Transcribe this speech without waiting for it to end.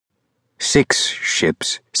6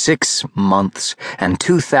 ships, 6 months, and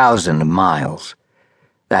 2,000 miles.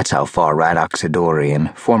 That's how far Radox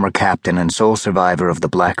Adorian, former captain and sole survivor of the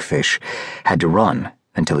Blackfish, had to run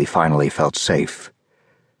until he finally felt safe.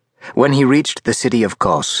 When he reached the city of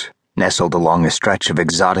Kos, nestled along a stretch of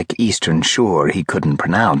exotic eastern shore he couldn't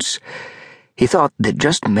pronounce, he thought that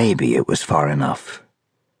just maybe it was far enough.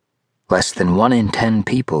 Less than 1 in 10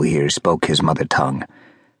 people here spoke his mother tongue.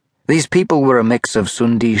 These people were a mix of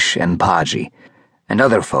Sundish and Paji, and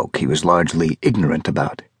other folk he was largely ignorant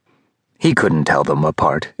about. He couldn't tell them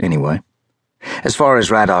apart, anyway. As far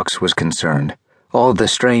as Radox was concerned, all the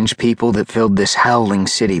strange people that filled this howling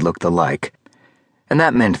city looked alike, and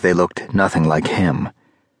that meant they looked nothing like him.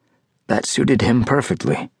 That suited him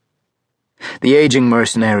perfectly. The aging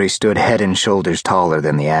mercenary stood head and shoulders taller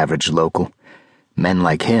than the average local. Men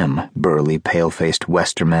like him, burly, pale-faced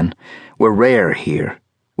Westermen, were rare here,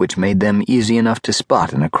 which made them easy enough to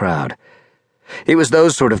spot in a crowd. It was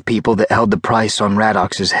those sort of people that held the price on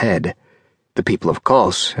Radox's head. The people of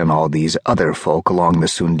Kos and all these other folk along the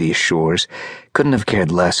Sundish shores couldn't have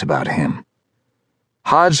cared less about him.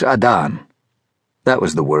 Hajj Adan. That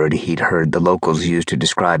was the word he'd heard the locals use to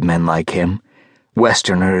describe men like him,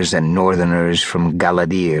 Westerners and Northerners from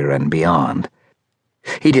Galadir and beyond.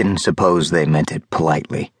 He didn't suppose they meant it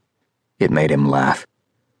politely. It made him laugh.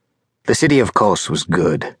 The city of Kos was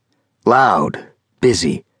good, loud,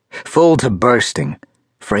 busy, full to bursting,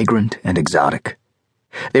 fragrant and exotic.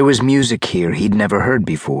 There was music here he'd never heard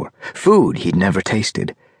before, food he'd never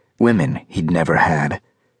tasted, women he'd never had.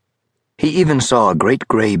 He even saw a great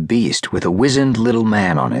gray beast with a wizened little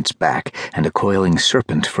man on its back and a coiling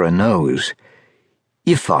serpent for a nose.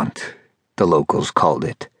 Ifant, the locals called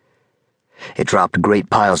it. It dropped great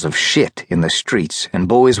piles of shit in the streets, and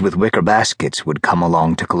boys with wicker baskets would come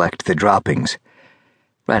along to collect the droppings.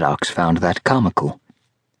 Radox found that comical.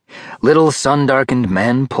 Little sun-darkened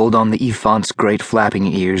men pulled on the Ifant's great flapping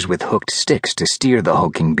ears with hooked sticks to steer the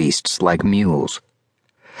hulking beasts like mules.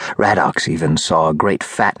 Radox even saw a great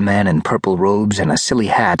fat man in purple robes and a silly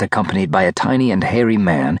hat accompanied by a tiny and hairy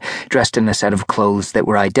man dressed in a set of clothes that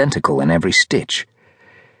were identical in every stitch.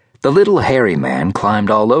 The little hairy man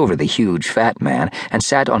climbed all over the huge fat man and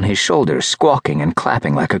sat on his shoulders squawking and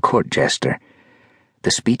clapping like a court jester.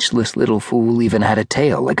 The speechless little fool even had a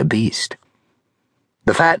tail like a beast.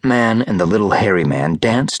 The fat man and the little hairy man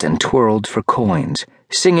danced and twirled for coins,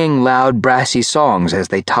 singing loud brassy songs as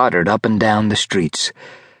they tottered up and down the streets.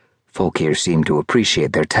 Folk here seemed to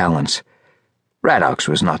appreciate their talents. Radox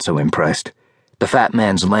was not so impressed. The fat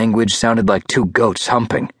man's language sounded like 2 goats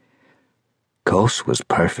humping. Kos was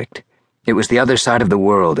perfect. It was the other side of the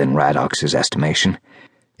world in Radox's estimation.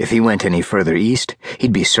 If he went any further east,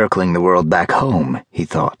 he'd be circling the world back home, he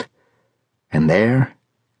thought. And there,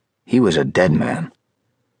 he was a dead man.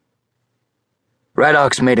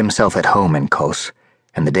 Radox made himself at home in Kos,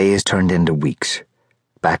 and the days turned into weeks.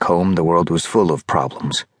 Back home, the world was full of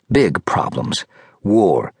problems, big problems.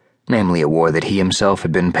 War, namely a war that he himself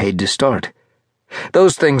had been paid to start.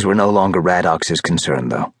 Those things were no longer Radox's concern,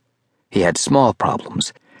 though. He had small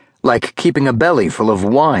problems, like keeping a belly full of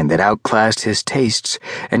wine that outclassed his tastes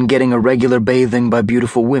and getting a regular bathing by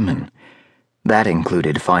beautiful women. That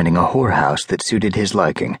included finding a whorehouse that suited his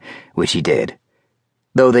liking, which he did.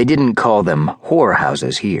 Though they didn't call them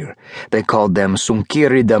whorehouses here, they called them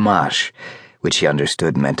sunkiri damash, which he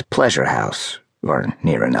understood meant pleasure house, or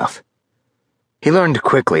near enough. He learned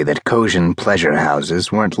quickly that Kosian pleasure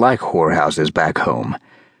houses weren't like whorehouses back home.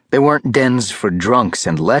 They weren't dens for drunks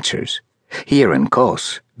and lechers. Here in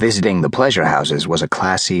Kos, visiting the pleasure houses was a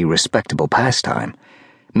classy, respectable pastime.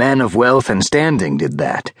 Men of wealth and standing did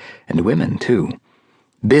that, and women too.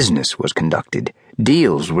 Business was conducted,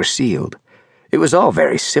 deals were sealed. It was all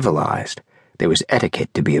very civilized. There was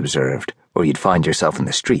etiquette to be observed, or you'd find yourself in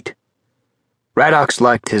the street. Radox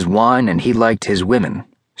liked his wine and he liked his women,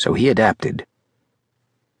 so he adapted.